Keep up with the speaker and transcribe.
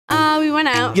we went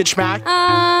out. Get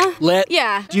schmacked? Lit?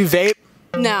 Yeah. Do you vape?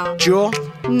 No. Jewel?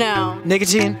 No.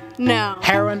 Nicotine? No.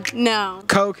 Heroin? No.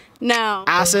 Coke? No.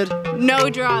 Acid? No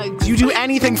drugs. Do you do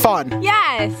anything fun?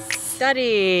 Yes.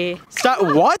 Study.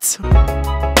 What?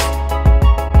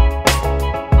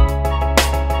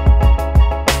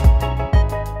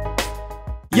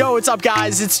 Yo, what's up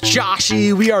guys? It's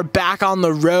Joshy. We are back on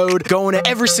the road, going to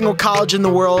every single college in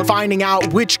the world, finding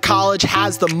out which college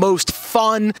has the most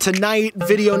fun. Tonight,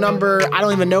 video number, I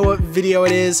don't even know what video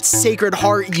it is, Sacred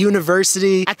Heart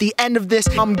University. At the end of this,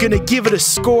 I'm gonna give it a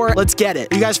score. Let's get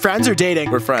it. You guys friends or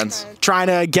dating? We're friends. Trying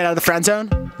to get out of the friend zone?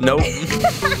 Nope.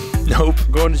 Nope.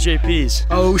 Going to JP's.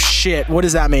 Oh shit, what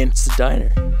does that mean? It's the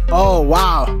diner. Oh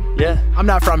wow. Yeah. I'm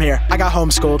not from here. I got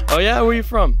homeschooled. Oh yeah? Where you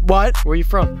from? What? Where you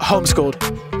from? Homeschooled.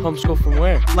 Homeschool from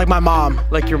where? Like my mom.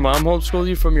 Like your mom homeschooled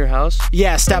you from your house?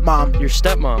 Yeah, stepmom. Your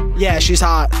stepmom? Yeah, she's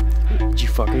hot. Did you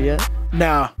fuck her yet?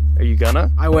 No. Are you gonna?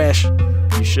 I wish.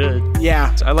 You should.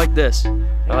 Yeah. I like this.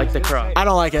 I like the crop. I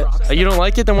don't like it. Oh, you don't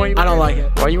like it? Then why are you I don't like it?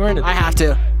 it. Why are you wearing it? I have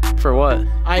to. For what?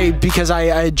 Because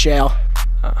I jail.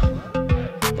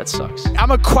 That sucks.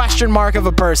 I'm a question mark of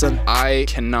a person. I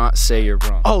cannot say you're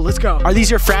wrong. Oh, let's go. Are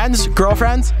these your friends?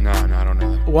 Girlfriends? No, I don't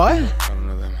know them. What? I don't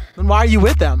know them. Then why are you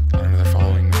with them? I don't know, they're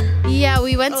following me. Yeah,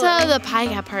 we went to the pie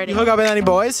gap party. You hook up with any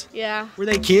boys? Yeah. Were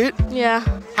they cute? Yeah.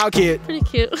 How cute? Pretty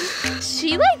cute.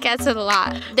 She gets it a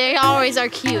lot. They always are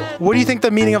cute. What do you think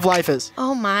the meaning of life is?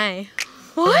 Oh my.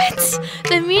 What?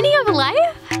 The meaning of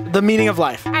life? The meaning of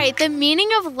life. All right, the meaning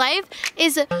of life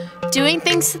is doing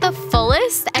things to the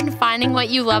fullest and finding what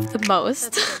you love the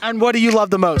most. And what do you love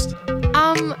the most?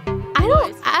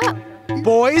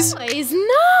 Boys? Boys,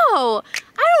 no.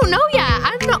 I don't know yet.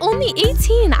 I'm only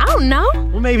 18. I don't know.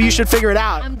 Well, maybe you should figure it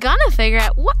out. I'm gonna figure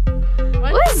out what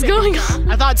is going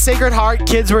on. I thought Sacred Heart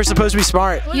kids were supposed to be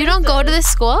smart. You don't go to this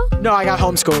school? No, I got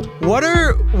homeschooled. What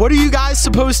are you guys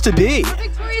supposed to be?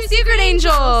 Victoria's Secret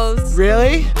Angels.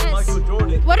 Really? Yes.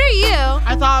 What are you?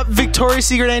 I thought Victoria's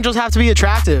Secret Angels have to be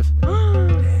attractive.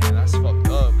 That's fucked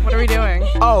up. What are we doing?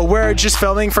 Oh, we're just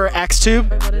filming for XTube?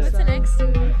 What's an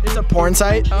X-tube? It's a porn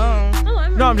site. Oh.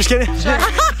 No, I'm just kidding.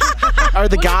 Are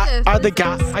the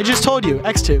guys? I just told you,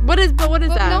 XTube. What is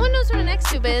that? No one knows what an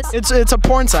X-tube is. It's a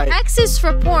porn site. X is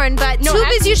for porn, but tube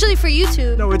is usually for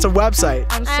YouTube. No, it's a website.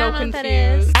 I'm I so don't know what that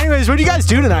confused. is. Anyways, what do you guys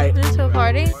do tonight? Went to a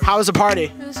party. How was the party?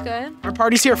 It was good. Are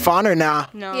parties here fun or nah?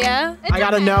 No. Yeah. I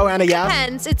got a no and a yes.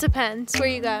 Depends. It depends where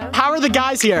you go. How are the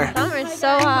guys here? Summer's so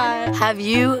hot. Have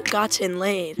you gotten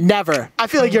laid? Never. I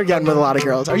feel like you're getting with a lot of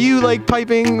girls. Are you like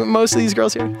piping most of these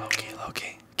girls here?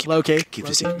 Low key. Keep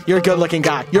the secret. You're a good looking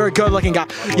guy. You're a good looking guy.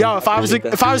 Yo, if I was a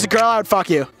girl, I would fuck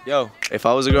you. Yo, if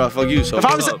I was a girl, I'd fuck you. So If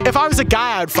I was a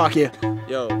guy, I would fuck you.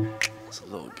 Yo, it's a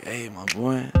little gay, my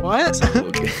boy. What? It's a little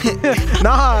gay.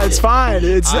 Nah, it's fine.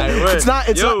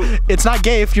 It's not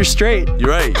gay if you're straight. You You're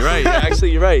right.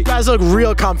 Actually, you're right. guys look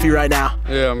real comfy right now.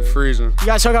 Yeah, I'm freezing. You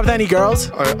guys hook up with any girls?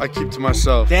 I keep to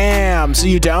myself. Damn, so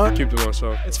you don't? Keep to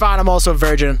myself. It's fine, I'm also a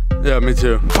virgin. Yeah, me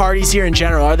too. Parties here in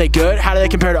general, are they good? How do they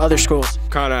compare to other schools?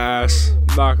 Kinda ass.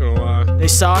 Not gonna lie. They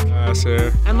suck? Ass,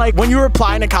 yeah. And like, when you were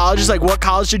applying to colleges, like what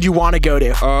college did you want to go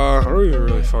to? I don't even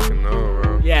really fucking know,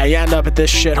 bro. Yeah, you end up at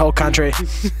this shithole country.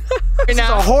 It's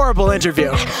a horrible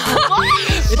interview.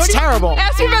 It's terrible.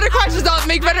 Ask me better questions. I'll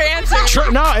make better answers.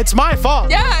 No, it's my fault.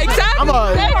 Yeah, exactly.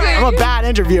 I'm a bad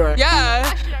interviewer.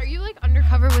 Yeah. Are you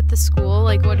undercover with the school?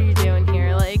 Like, what are you doing here?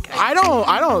 I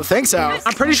don't think so.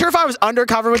 I'm pretty sure if I was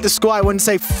undercover with the school, I wouldn't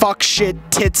say fuck, shit,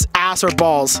 tits, ass, or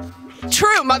balls.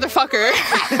 True, motherfucker.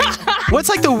 What's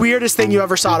like the weirdest thing you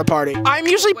ever saw at a party? I'm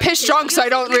usually pissed drunk, so I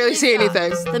don't really see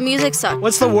anything. The music sucked.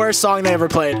 What's the worst song they ever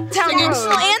played? Singing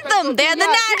National anthem. They had the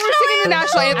national singing the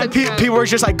national anthem. People were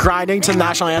just like grinding to the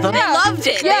national anthem? Yeah. Loved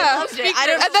it. Yeah. They loved it. I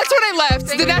don't. And that's when I left.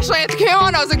 The national anthem came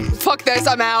on. I was like, fuck this,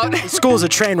 I'm out. School's a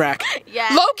train wreck.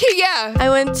 Yeah. Low key, yeah. I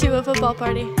went to a football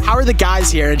party. How are the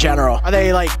guys here in general? Are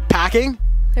they like packing?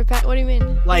 What do you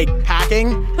mean? Like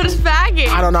packing? What is packing?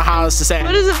 I don't know how else to say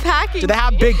What it. is a packing? Do they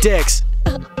have big dicks?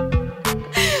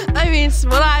 I mean,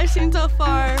 what I've seen so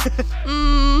far,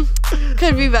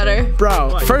 could be better.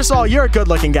 Bro, first of all, you're a good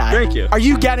looking guy. Thank you. Are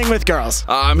you getting with girls?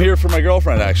 I'm here for my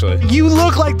girlfriend, actually. You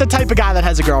look like the type of guy that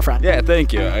has a girlfriend. Yeah,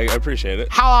 thank you. I appreciate it.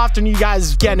 How often are you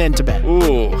guys getting into bed?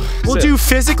 Ooh. We'll do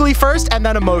physically first and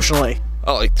then emotionally.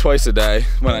 Oh, like twice a day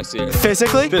when I see her.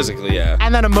 Physically? Physically, yeah.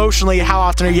 And then emotionally, how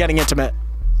often are you getting intimate?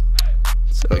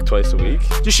 So like twice a week.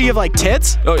 Does she have like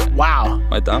tits? Oh yeah. Wow.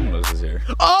 My Domino's is here.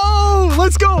 Oh,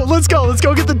 let's go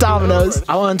get the Domino's.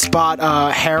 I once bought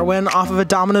heroin off of a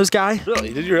Domino's guy.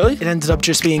 Really? Did you really? It ended up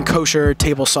just being kosher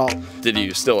table salt. Did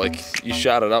you still like, you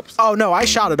shot it up? Oh no, I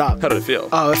shot it up. How did it feel?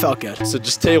 Oh, it felt good. So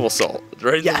just table salt,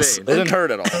 right in Yes. the vein. It didn't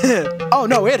hurt at all. Oh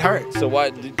no, it hurt. So why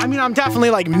did I mean, I'm definitely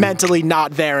like mentally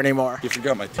not there anymore. you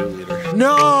forgot my 2-liter?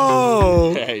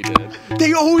 No, Yeah, he did.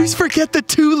 they always forget the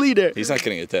 2-liter. He's not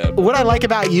getting a tab. What I like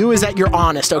about you is that you're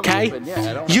honest, okay? Yeah,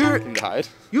 I don't You're- have anything to hide.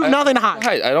 You have nothing to hide.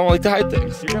 I don't like to hide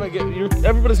things.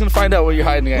 Everybody's gonna find out what you're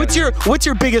hiding. What's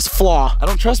your biggest flaw? I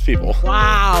don't trust people.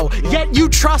 Wow, yet you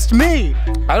trust me.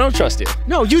 I don't trust you.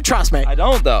 No, you trust me. I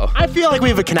don't though. I feel like we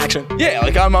have a connection. Yeah,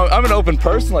 like I'm an open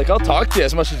person. Like I'll talk to you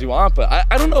as much as you want, but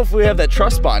I don't know if we have that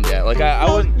trust bond yet. Like I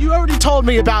wouldn't. You already told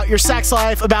me about your sex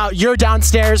life, about your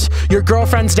downstairs, your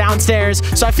girlfriend's downstairs,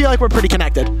 so I feel like we're pretty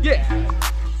connected. Yeah.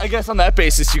 I guess on that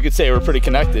basis you could say we're pretty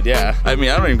connected. Yeah. I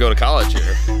mean I don't even go to college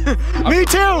here. Me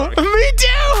too. Me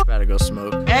too. Gotta go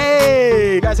smoke.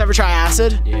 Hey, you guys ever try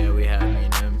acid? Yeah, we have, me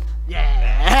and him.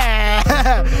 Yeah.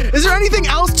 Is there anything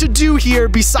else to do here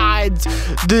besides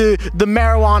the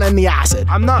marijuana and the acid?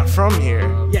 I'm not from here.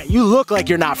 Yeah, you look like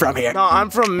you're not from here. No, I'm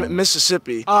from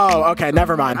Mississippi. Oh, okay,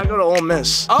 never I mind. go to Ole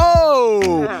Miss.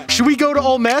 Oh, should we go to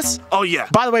Ole Miss? Oh yeah.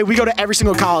 By the way, we go to every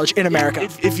single college in America.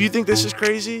 If you think this is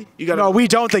crazy, you gotta No, we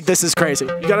don't think this is crazy.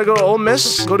 you gotta go to Ole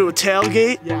Miss, go to a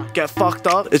tailgate, Yeah. get fucked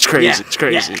up. It's crazy. Yeah. It's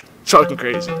crazy. Fucking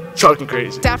crazy. Fucking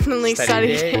crazy. Definitely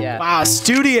studied. Yeah. Wow,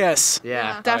 studious.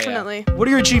 Yeah. Definitely. What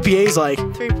are your GPAs like?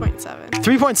 3.7.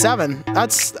 3.7.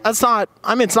 That's not.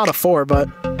 I mean, it's not a 4, but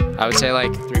I would say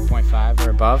like 3.5 or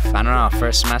above. I don't know.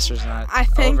 First semester's not. I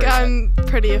think over yet. I'm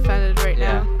pretty offended right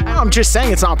now. I'm just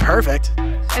saying it's not perfect.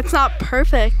 It's not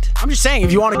perfect. I'm just saying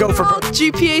if you want to go for.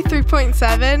 GPA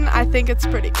 3.7, I think it's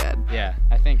pretty good. Yeah,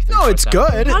 I think. No, it's 3.7.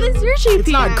 good. What is your GPA? It's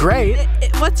not great.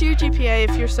 What's your GPA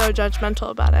if you're so judgmental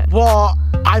about it? Well,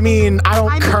 I mean, I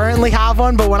don't currently have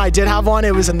one, but when I did have one,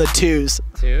 it was in the 2s.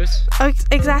 Twos? Oh,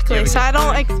 exactly. So I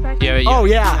don't expect. Yeah. Oh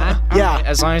yeah, yeah.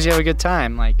 As long as you have a good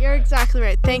time, like. You're exactly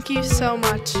right. Thank you so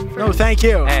much. For No, thank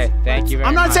you. Hey, thank you very much.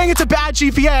 I'm not saying it's a bad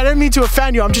GPA. I didn't mean to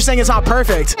offend you. I'm just saying it's not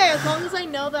perfect. Hey, as long as I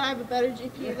know that I have a better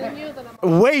GPA than you, then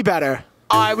I'm. Way better.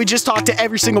 All right, we just talked to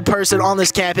every single person on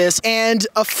this campus, and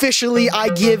officially I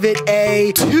give it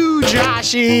a 2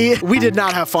 Joshy. We did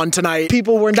not have fun tonight.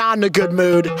 People were not in a good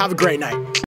mood. Have a great night.